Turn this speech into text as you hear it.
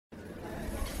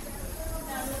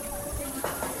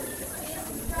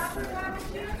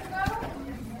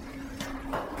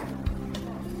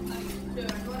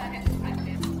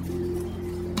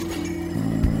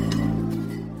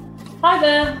Hi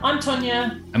there, I'm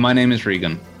Tonya. And my name is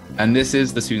Regan, and this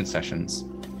is the Student Sessions.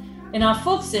 In our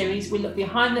fourth series, we look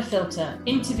behind the filter,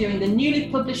 interviewing the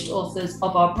newly published authors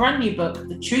of our brand new book,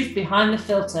 The Truth Behind the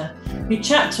Filter, who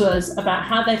chat to us about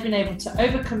how they've been able to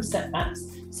overcome setbacks,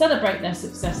 celebrate their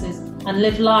successes, and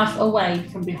live life away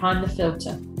from behind the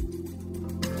filter.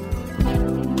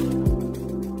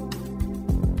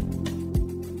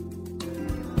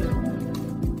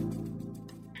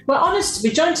 We're honoured to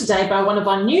be joined today by one of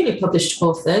our newly published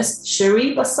authors,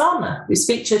 Chérie Bosama, who's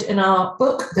featured in our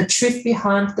book, The Truth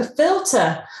Behind the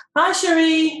Filter. Hi,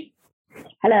 Chérie.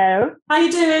 Hello. How are you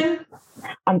doing?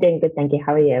 I'm doing good, thank you.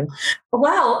 How are you?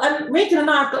 Well, Regan and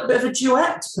I have got a bit of a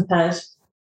duet prepared.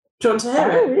 Do you want to hear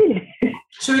it? Really?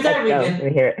 Shall we go, Regan? Let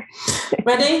me hear it.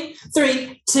 Ready?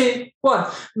 3, 2,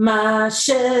 1. Ma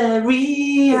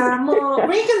chérie amour.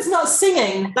 Regan's not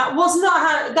singing. That was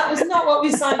not what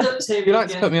we signed up to. You like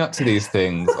to put me up to these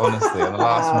things, honestly, on the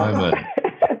last moment.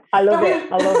 I love it.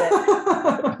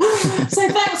 So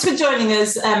thanks for joining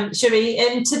us, Chérie.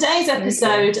 In today's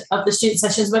episode of the Student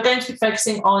Sessions, we're going to be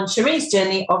focusing on Cherie's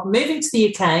journey of moving to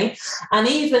the UK and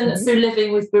even through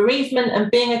living with bereavement and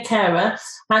being a carer,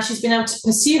 how she's been able to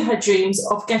pursue her dreams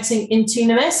of getting into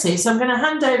university. So I'm going to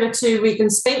hand over to Regan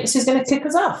Spinks, who's going to kick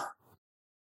us off.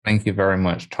 Thank you very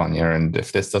much, Tonya. And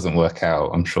if this doesn't work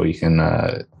out, I'm sure you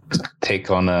can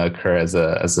take on a career as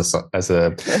a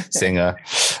singer.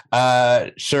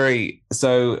 Chérie,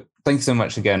 so thank you so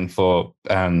much again for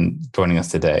joining us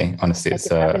today. Honestly,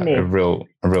 it's a real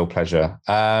pleasure.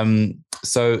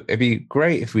 So it'd be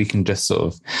great if we can just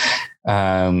sort of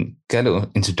get a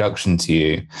little introduction to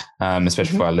you,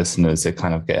 especially for our listeners to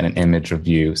kind of get an image of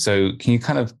you. So can you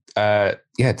kind of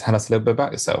tell us a little bit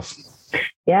about yourself?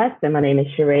 Yes, so my name is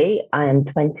Chérie. I am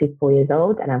 24 years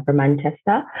old and I'm from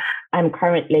Manchester. I'm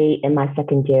currently in my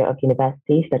second year of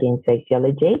university studying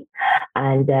sociology,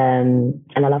 and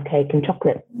I love cake and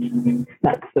chocolate.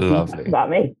 That's about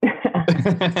me.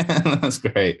 That's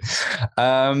great.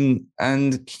 And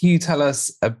can you tell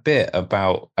us a bit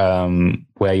about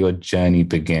where your journey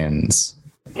begins?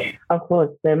 Of course.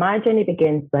 So my journey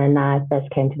begins when I first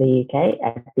came to the UK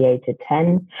at the age of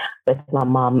 10 with my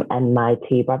mum and my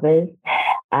 2 brothers.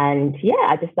 And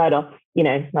I just started off,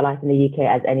 my life in the UK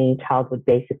as any child would.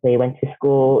 Basically went to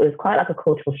school. It was quite like a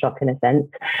cultural shock in a sense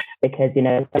because,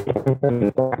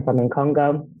 I'm in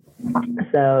Congo.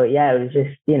 So it was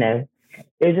just,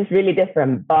 it was just really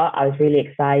different, but I was really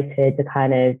excited to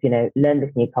kind of, learn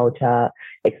this new culture,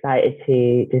 excited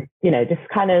to just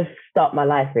kind of start my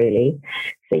life really.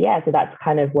 So that's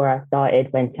kind of where I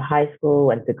started, went to high school,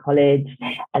 went to college,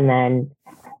 and then,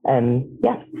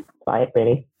 that's about it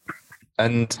really.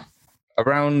 And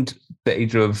around the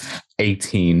age of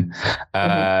 18,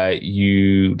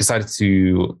 you decided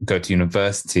to go to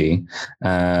university.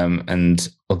 And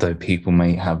although people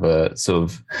may have a sort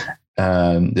of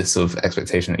this sort of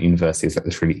expectation at university is like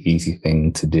this really easy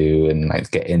thing to do and like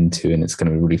get into, and it's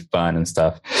going to be really fun and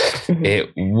stuff.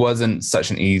 It wasn't such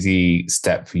an easy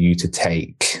step for you to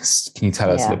take. Can you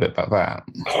tell us a little bit about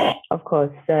that? Of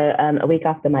course. So a week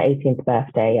after my 18th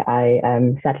birthday, I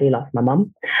sadly lost my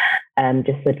mum,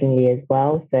 just suddenly as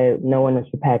well. So no one was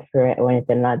prepared for it or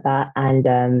anything like that. And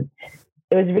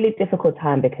it was a really difficult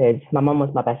time because my mum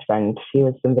was my best friend. She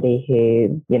was somebody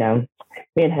who,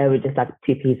 me and her were just like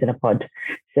 2 peas in a pod.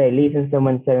 So losing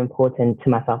someone so important to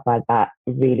myself like that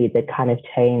really did kind of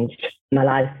change my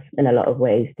life in a lot of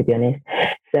ways, to be honest.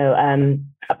 So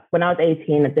when I was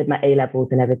 18, I did my A-levels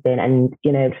and everything, and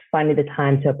finally the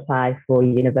time to apply for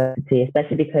university,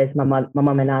 especially because my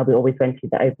mum and I, we always went to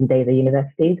the open days of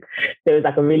universities. So it was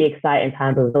like a really exciting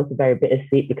time, but it was also very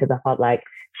bittersweet because I felt like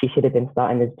she should have been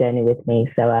starting this journey with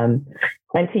me. So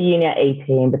went to uni at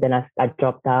 18, but then I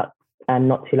dropped out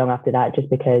not too long after that, just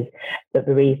because the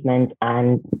bereavement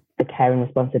and the caring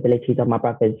responsibilities of my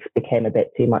brothers became a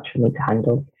bit too much for me to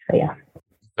handle.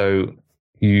 So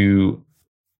you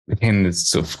became this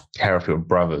sort of care of your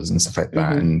brothers and stuff like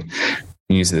that, and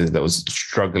you said that was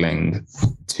struggling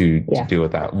to deal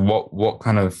with that. What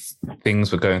kind of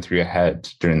things were going through your head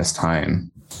during this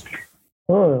time?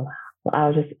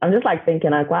 I'm just like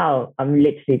thinking like, wow, I'm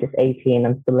literally just 18.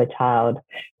 I'm still a child,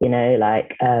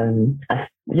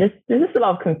 there's just a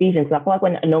lot of confusion. So I feel like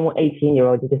when a normal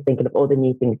 18-year-old, you're just thinking of all the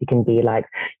new things you can do, like,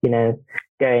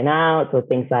 going out or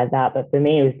things like that. But for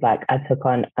me, it was like I took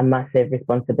on a massive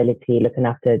responsibility looking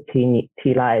after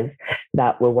two lives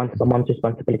that were once my mom's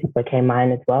responsibility became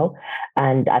mine as well.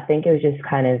 And I think it was just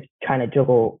kind of trying to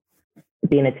juggle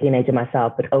being a teenager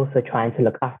myself, but also trying to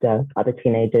look after other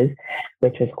teenagers,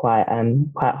 which was quite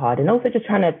hard. And also just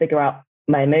trying to figure out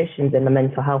my emotions and my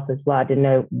mental health as well. I didn't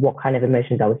know what kind of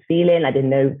emotions I was feeling. I didn't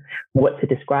know what to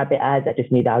describe it as. I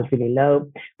just knew that I was really low.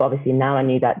 But obviously now I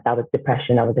knew that that was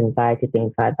depression, that was anxiety,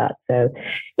 things like that. So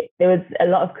there was a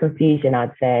lot of confusion,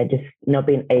 I'd say, just not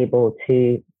being able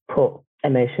to put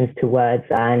emotions to words.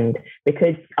 And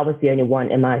because I was the only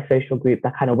one in my social group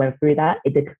that kind of went through that,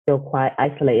 it did feel quite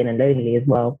isolating and lonely as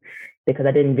well, because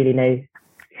I didn't really know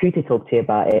who to talk to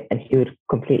about it and who would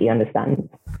completely understand.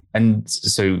 And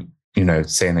so,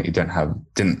 saying that you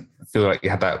didn't feel like you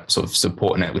had that sort of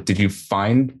support network, did you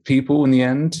find people in the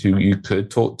end who you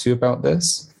could talk to about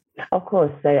this? Of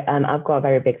course. So I've got a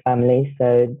very big family,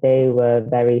 so they were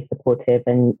very supportive,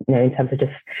 and in terms of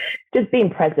just being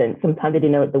present. Sometimes they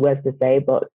didn't know what the words to say,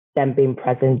 but them being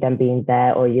present, them being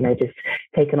there, or just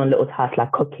taking on little tasks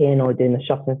like cooking or doing the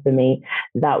shopping for me,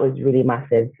 that was really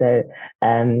massive. So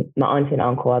my auntie and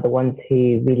uncle are the ones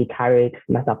who really carried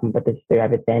myself and brothers through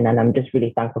everything, and I'm just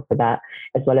really thankful for that,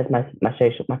 as well as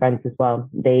my friends as well.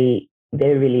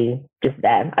 They're really just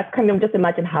there. I kind of just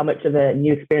imagine how much of a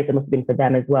new experience it must have been for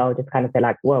them as well. Just kind of say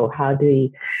like, whoa, how do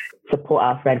we support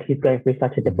our friend who's going through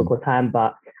such a difficult time?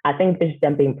 But I think just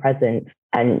them being present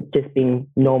and just being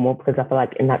normal, because I feel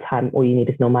like in that time, all you need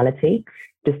is normality.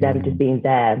 Just them just being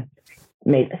there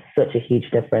made such a huge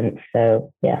difference.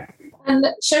 So, yeah. And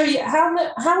Chérie,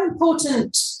 how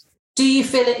important do you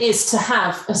feel it is to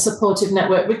have a supportive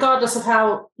network, regardless of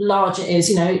how large it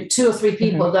is, 2 or 3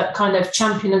 people that kind of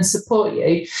champion and support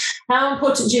you? How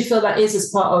important do you feel that is as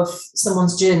part of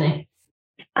someone's journey?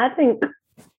 I think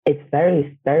it's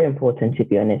very, very important, to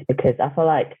be honest, because I feel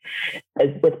like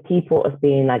with people, as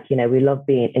being like, we love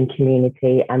being in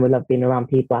community and we love being around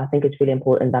people. I think it's really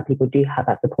important that people do have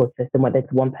that support system, whether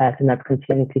it's one person that's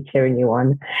continuously cheering you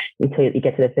on until you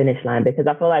get to the finish line. Because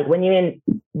I feel like when you're in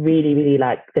really, really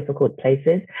like difficult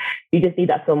places, you just need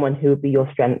that someone who will be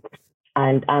your strength.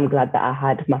 And I'm glad that I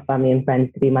had my family and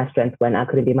friends to be my strength when I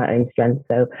couldn't be my own strength.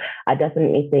 So I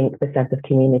definitely think the sense of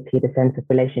community, the sense of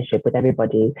relationship with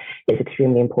everybody is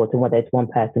extremely important, whether it's one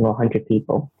person or 100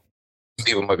 people.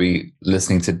 People might be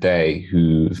listening today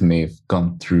who may have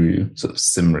gone through sort of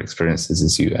similar experiences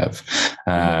as you have.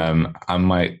 I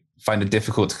might find it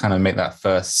difficult to kind of make that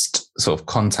first sort of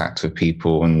contact with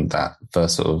people and that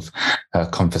first sort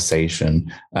of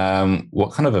conversation.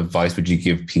 What kind of advice would you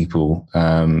give people?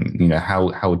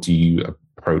 How do you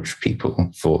approach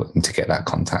people to get that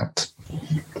contact?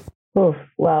 Well,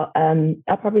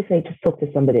 I'll probably say just talk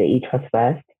to somebody that you trust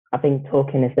first. I think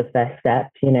talking is the first step,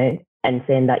 and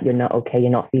saying that you're not okay, you're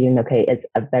not feeling okay,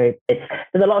 there's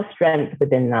a lot of strength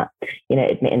within that,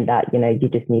 admitting that, you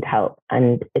just need help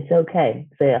and it's okay.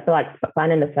 So I feel like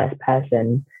finding the first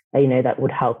person, that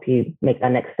would help you make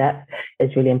that next step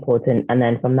is really important. And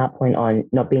then from that point on,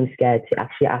 not being scared to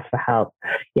actually ask for help,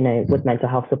 with mental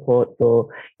health support, or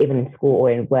even in school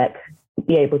or in work,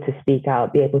 be able to speak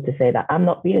out, be able to say that I'm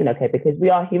not feeling okay, because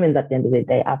we are humans at the end of the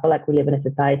day. I feel like we live in a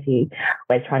society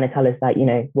where it's trying to tell us that,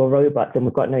 we're robots and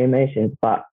we've got no emotions,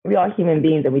 but we are human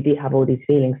beings and we do have all these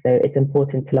feelings. So it's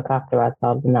important to look after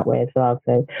ourselves in that way as well.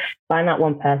 So find that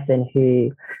one person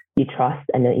who you trust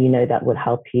and that that will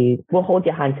help you, will hold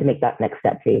your hand to make that next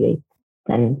step, really.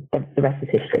 And the rest is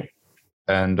history.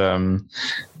 And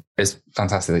it's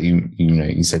fantastic that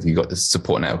you said you got this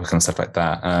support network and stuff like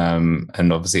that.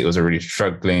 And obviously it was a really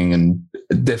struggling and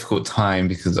difficult time,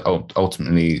 because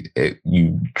ultimately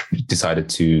you decided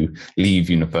to leave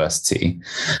university.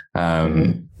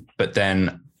 But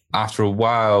then after a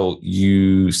while,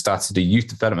 you started a youth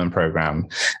development program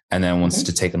and then wanted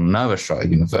to take another shot at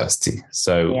university.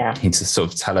 So can you just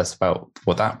sort of tell us about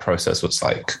what that process was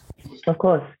like? Of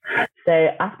course. So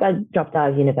after I dropped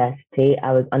out of university,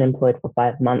 I was unemployed for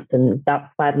 5 months. And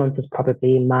that 5 months was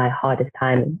probably my hardest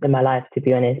time in my life, to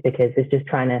be honest, because it's just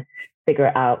trying to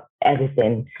figure out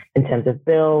everything in terms of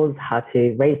bills, how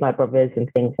to raise my brothers and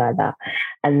things like that.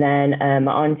 And then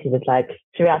my auntie was like,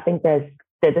 Chérie, I think there's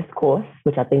this course,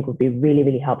 which I think would be really,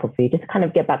 really helpful for you, just to kind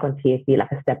of get back onto your feet,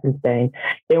 like a stepping stone.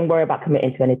 Don't worry about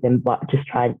committing to anything, but just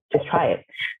try it.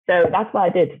 So that's what I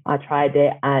did. I tried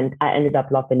it and I ended up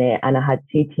loving it. And I had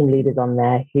 2 team leaders on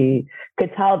there who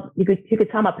could tell, you could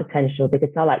tell my potential. They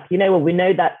could tell like, we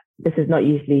know that this is not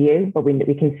usually you, but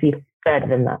we can see further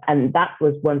than that. And that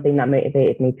was one thing that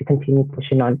motivated me to continue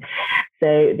pushing on.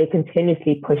 So they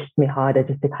continuously pushed me harder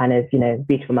just to kind of,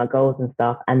 reach for my goals and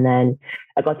stuff. And then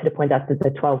I got to the point after the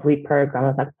 12-week program, I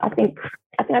was like, I think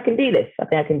I can do this.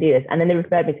 And then they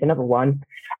referred me to another one.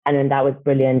 And then that was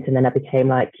brilliant. And then I became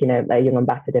like, a young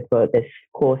ambassador for this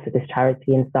course, for this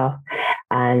charity and stuff.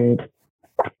 And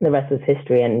the rest was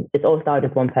history. And it all started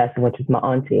with one person, which was my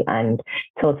auntie. And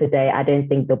till today, I don't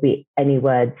think there'll be any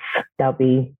words that'll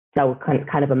be that would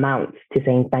kind of amount to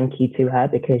saying thank you to her,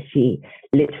 because she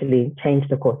literally changed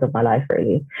the course of my life,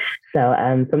 really. So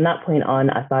from that point on,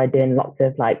 I started doing lots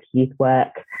of like youth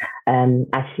work.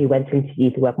 Actually went into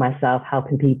youth work myself,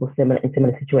 helping people in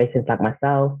similar situations like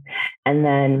myself. And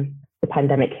then the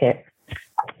pandemic hit,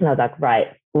 and I was like, right,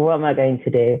 what am I going to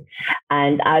do?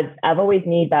 And I've always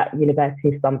knew that university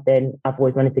is something I've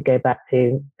always wanted to go back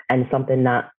to, and something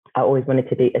that I always wanted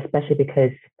to do, especially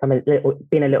because from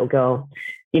being a little girl,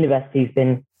 university's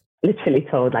been literally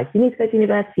told, like, you need to go to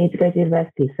university, you need to go to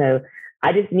university. So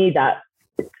I just knew that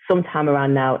sometime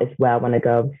around now is where I want to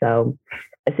go. So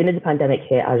as soon as the pandemic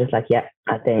hit, I was just like, yeah,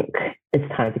 I think it's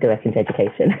time to go back into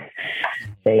education.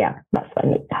 So yeah, that's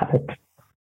when it happened.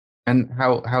 And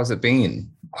how's it been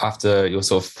after your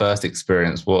sort of first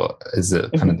experience? What is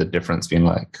it kind of the difference been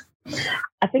like?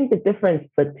 I think the difference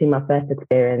between my first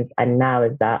experience and now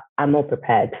is that I'm more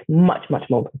prepared, much, much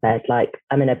more prepared. Like,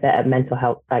 I'm in a better mental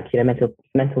health,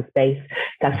 mental space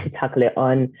to actually tackle it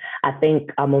on. I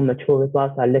think I'm more mature as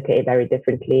well, so I look at it very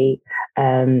differently.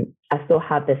 I still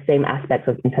have the same aspects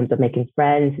in terms of making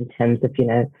friends, in terms of,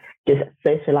 just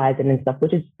socializing and stuff,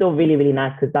 which is still really, really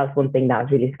nice, because that's one thing that I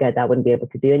was really scared that I wouldn't be able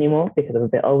to do anymore because I'm a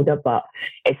bit older, but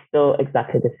it's still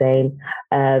exactly the same.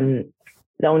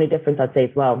 The only difference I'd say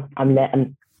as well, I'm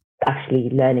actually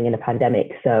learning in a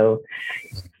pandemic. So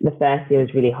the first year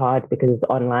was really hard because it's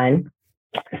online.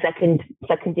 Second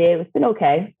year, it's been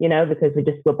okay, because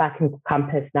we're back in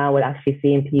campus now. We're actually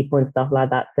seeing people and stuff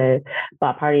like that. So,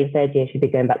 but apparently third year should be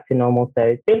going back to normal. So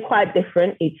it's been quite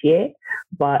different each year,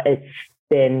 but it's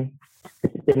been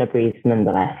a breeze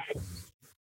nonetheless.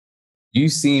 You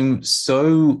seem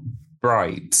so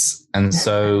bright and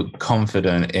so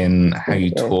confident in how you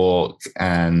talk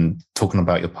and talking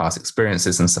about your past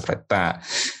experiences and stuff like that.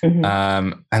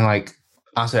 And like,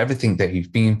 after everything that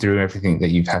you've been through, everything that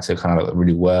you've had to kind of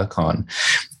really work on,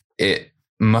 it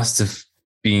must have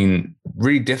been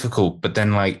really difficult, but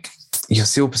then like you're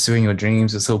still pursuing your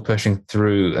dreams, you're still pushing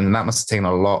through, and that must have taken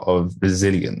a lot of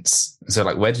resilience. So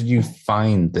like, where did you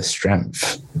find the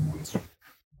strength?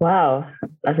 Wow,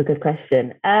 that's a good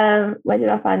question. Where did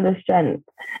I find the strength?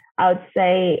 I would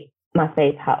say my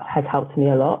faith has helped me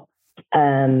a lot.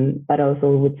 But I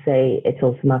also would say it's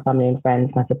also my family and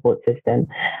friends, my support system.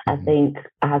 I think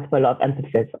I had to put a lot of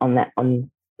emphasis on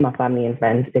my family and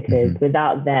friends, because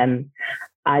without them,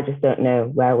 I just don't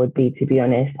know where I would be, to be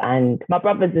honest. And my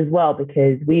brothers as well,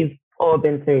 because we've all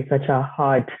been through such a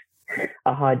hard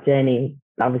journey.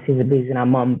 Obviously, with losing our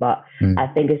mum, but I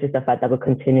think it's just the fact that we're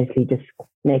continuously just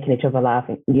making each other laugh,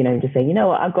 and just saying, you know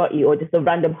what, I got you, or just the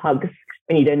random hugs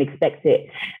when you don't expect it.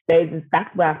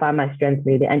 That's where I find my strength,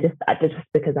 really, and just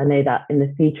because I know that in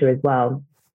the future as well,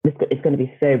 it's going to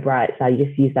be so bright. So I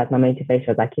just use that as my motivation.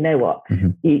 I was like, you know what,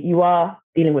 you are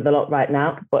dealing with a lot right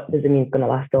now, but doesn't mean it's going to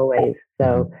last always.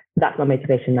 So that's my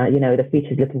motivation. Now, the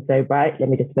future's looking so bright. Let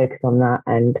me just focus on that,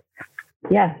 and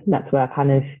yeah, that's where I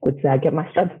kind of would say I get my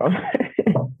strength from.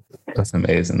 That's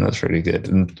amazing. That's really good.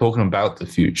 And talking about the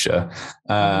future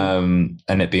and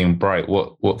it being bright,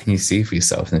 what can you see for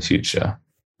yourself in the future?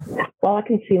 Well, I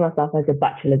can see myself as a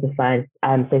Bachelor's of Science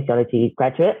and Sociology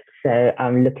graduate. So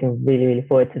I'm looking really, really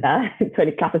forward to that.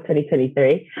 Class of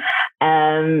 2023.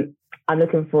 I'm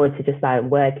looking forward to just like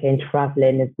working,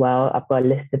 traveling as well. I've got a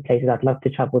list of places I'd love to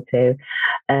travel to,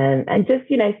 and just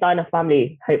starting a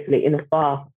family, hopefully in the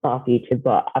far future.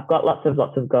 But I've got lots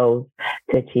of goals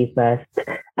to achieve first,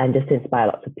 and just to inspire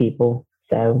lots of people.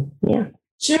 So yeah.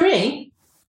 Cherie,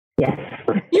 yes,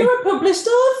 you're a published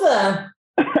author.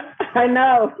 I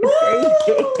know.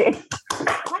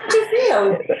 How do you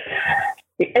feel?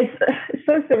 It's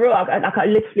so surreal. I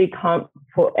literally can't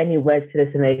put any words to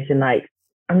this emotion. Like,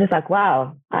 I'm just like,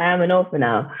 wow, I am an author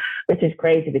now, which is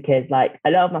crazy, because like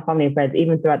a lot of my family and friends,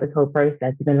 even throughout this whole process,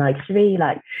 have been like, Cherie,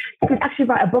 like, you could actually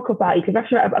write a book about it. You could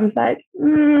actually write I'm just like,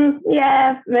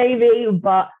 yeah, maybe,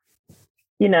 but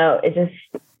this is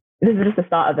just the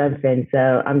start of everything.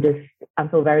 So I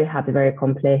feel very happy, very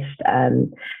accomplished,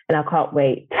 and I can't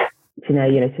wait to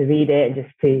to read it and just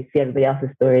to see everybody else's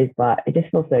stories. But it just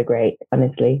feels so great,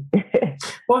 honestly.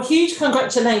 Well, huge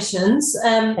congratulations.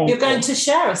 You're going to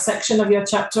share a section of your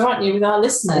chapter, aren't you, with our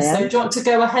listeners? So do you want to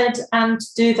go ahead and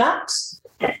do that?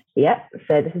 Yep.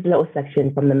 So this is a little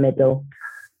section from the middle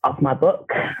of my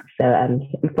book. So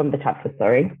from the chapter,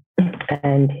 sorry.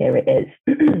 And here it is.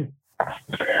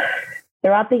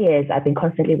 Throughout the years, I've been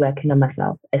constantly working on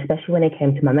myself, especially when it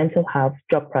came to my mental health,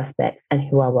 job prospects, and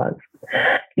who I was.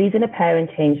 Losing a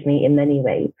parent changed me in many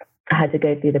ways. I had to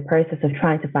go through the process of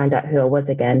trying to find out who I was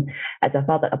again, as I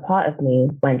felt that a part of me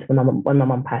went when my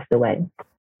mum passed away.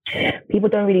 People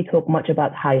don't really talk much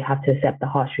about how you have to accept the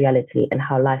harsh reality and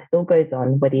how life still goes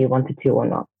on whether you wanted to or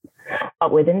not.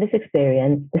 But within this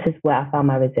experience, this is where I found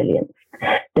my resilience,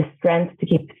 the strength to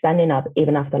keep standing up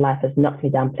even after life has knocked me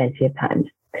down plenty of times,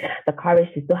 the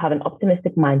courage to still have an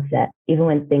optimistic mindset even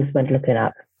when things weren't looking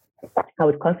up. I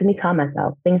would constantly tell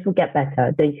myself, things will get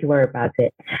better, don't you worry about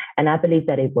it. And I believed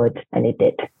that it would, and it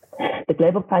did. The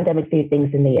global pandemic threw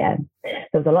things in the air.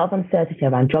 There was a lot of uncertainty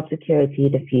around job security,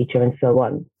 the future, and so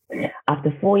on.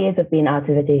 After 4 years of being out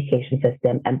of the education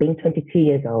system and being 22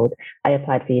 years old, I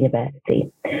applied for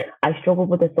university. I struggled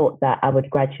with the thought that I would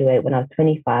graduate when I was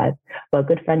 25, but a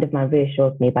good friend of mine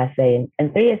reassured me by saying,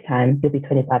 in 3 years' time, you'll be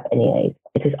 25 anyways.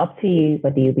 It is up to you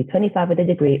whether you'll be 25 with a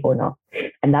degree or not.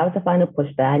 And that was the final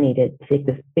push that I needed to take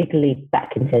this big leap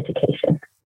back into education.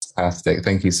 Fantastic.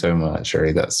 Thank you so much,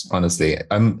 Sherry. That's honestly,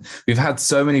 we've had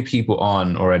so many people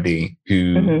on already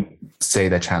who say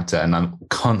their chapter, and I'm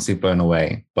constantly blown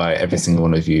away by every single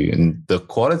one of you and the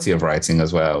quality of writing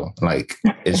as well. Like,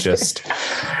 it's just,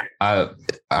 I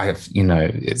have,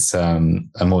 it's, I'm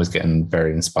always getting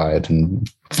very inspired and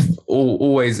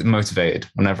always motivated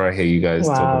whenever I hear you guys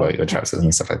talk about your chapters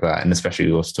and stuff like that. And especially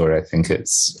your story, I think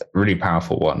it's a really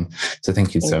powerful one. So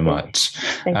thank you so much.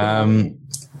 Thank you.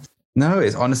 No,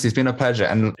 it's been a pleasure.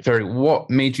 And Sherry, what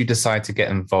made you decide to get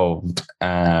involved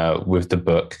with the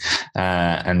book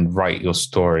and write your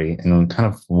story, and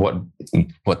kind of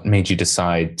what made you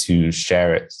decide to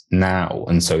share it now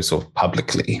and so sort of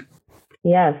publicly?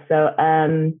 Yeah, so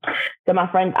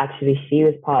my friend actually, she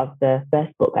was part of the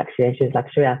first book actually, and she was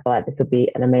like, "Sure, I feel like this would be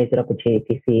an amazing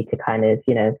opportunity for you to kind of,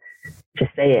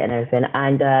 just say it and everything."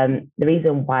 And the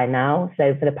reason why now,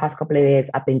 so for the past couple of years,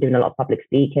 I've been doing a lot of public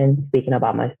speaking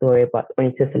about my story, but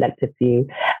only to a selective few.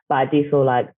 But I do feel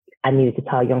like I needed to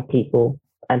tell young people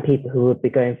and people who would be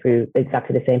going through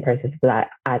exactly the same process that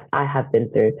I have been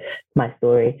through my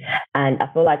story. And I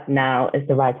feel like now is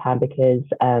the right time because,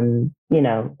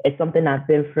 it's something I've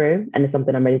been through and it's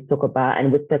something I'm ready to talk about.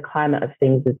 And with the climate of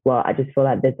things as well, I just feel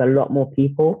like there's a lot more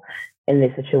people in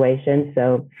this situation.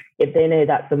 So if they know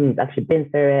that someone's actually been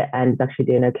through it and is actually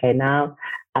doing okay now,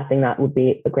 I think that would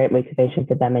be a great motivation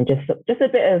for them, and just a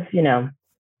bit of,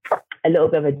 a little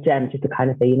bit of a gem just to kind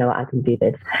of say, I can do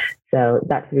this. So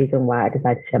that's the reason why I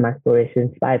decided to share my story, to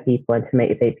inspire people and to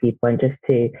motivate people and just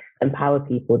to empower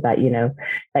people that,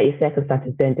 that your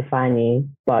circumstances don't define you,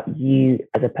 but you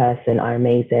as a person are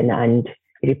amazing. And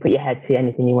if you put your head to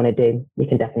anything you want to do, you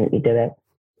can definitely do it.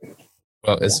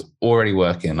 Well, it's already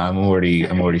working. I'm already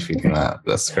feeling that.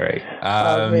 That's great.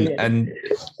 And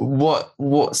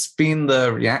what's been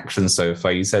the reaction so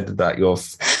far? You said that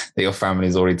your family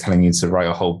is already telling you to write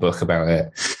a whole book about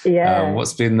it. Yeah.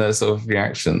 What's been the sort of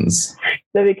reactions?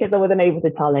 So because I wasn't able to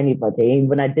tell anybody,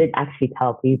 when I did actually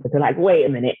tell people, they're like, "Wait a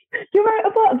minute, you wrote a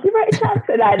book, you wrote a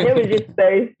chapter." And they were just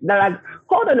they're like,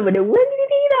 "Hold on a minute, when did you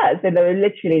do that?" So they were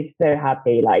literally so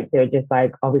happy. Like, they were just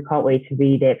like, "Oh, we can't wait to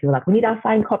read it." People were like, "We need our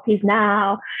signed copies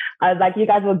now." I was like, "You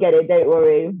guys will get it, don't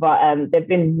worry." But they've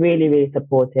been really, really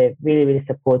supportive, really, really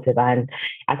supportive. And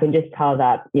I can just tell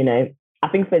that, I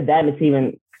think for them, it's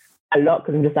even a lot,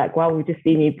 because I'm just like, well, we've just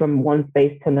seen you from one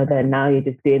space to another and now you're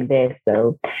just doing this.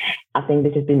 So I think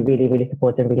they've just been really, really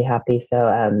supportive and really happy. So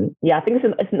I think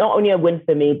it's not only a win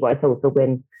for me, but it's also a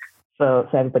win for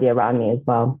everybody around me as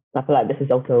well. I feel like this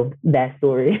is also their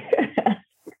story.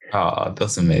 Oh,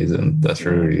 that's amazing. That's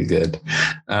really, really good.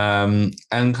 And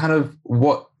kind of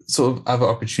what sort of other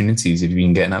opportunities have you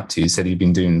been getting up to? You said you've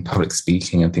been doing public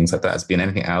speaking and things like that. Has been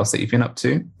anything else that you've been up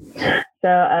to?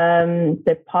 So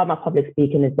part of my public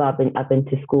speaking as well, I've been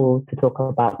to school to talk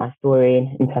about my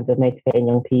story in terms of motivating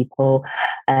young people.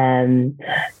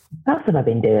 What else have I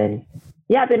been doing?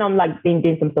 Yeah, I've been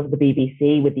doing some stuff with the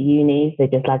BBC, with the unis. They're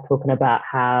just like talking about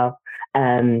how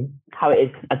it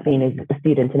is as being a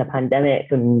student in a pandemic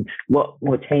and what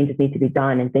changes need to be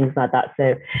done and things like that.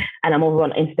 So, and I'm over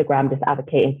on Instagram just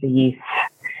advocating for youth,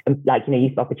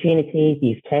 youth opportunities,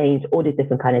 youth change, all these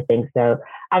different kind of things. So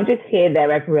I'm just here,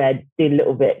 there, everywhere, doing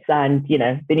little bits and, being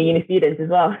a uni student as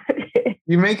well.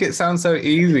 You make it sound so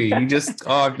easy. You just,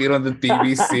 I've been on the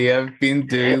BBC, I've been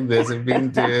doing this, I've been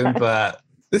doing that.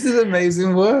 This is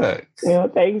amazing work. Well,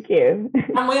 thank you.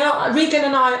 And Regan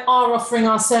and I are offering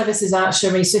our services out,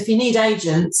 Sherry. So if you need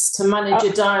agents to manage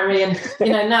your diary and,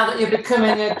 now that you're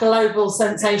becoming a global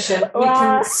sensation, we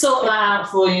can sort that out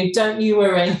for you. Don't you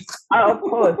worry. Oh,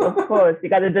 of course. You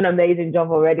guys have done an amazing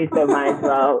job already, so might as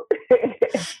well.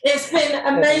 It's been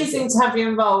amazing to have you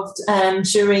involved,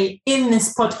 Chérie, in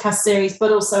this podcast series,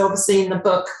 but also obviously in the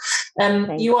book.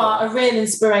 You are a real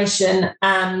inspiration,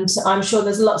 and I'm sure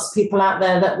there's lots of people out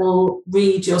there that will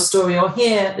read your story or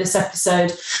hear this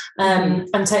episode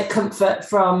and take comfort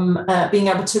from being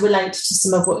able to relate to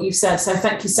some of what you've said. So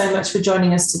thank you so much for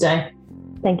joining us today.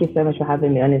 Thank you so much for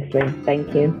having me, honestly.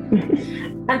 Thank you.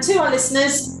 And to our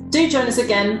listeners, do join us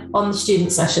again on the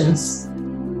Student Sessions.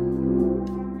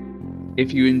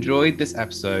 If you enjoyed this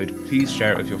episode, please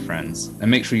share it with your friends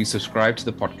and make sure you subscribe to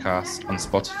the podcast on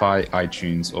Spotify,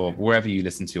 iTunes, or wherever you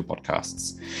listen to your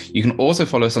podcasts. You can also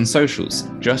follow us on socials.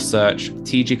 Just search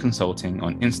TG Consulting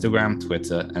on Instagram,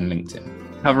 Twitter, and LinkedIn.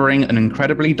 Covering an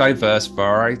incredibly diverse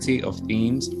variety of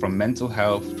themes from mental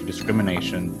health to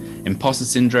discrimination, imposter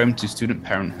syndrome to student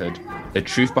parenthood, The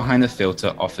Truth Behind the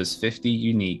Filter offers 50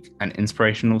 unique and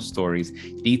inspirational stories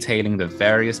detailing the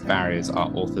various barriers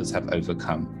our authors have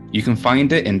overcome. You can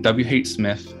find it in WH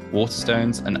Smith,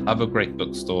 Waterstones, and other great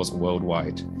bookstores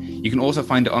worldwide. You can also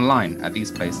find it online at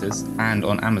these places and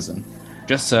on Amazon.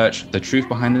 Just search The Truth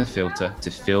Behind the Filter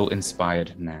to feel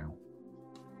inspired now.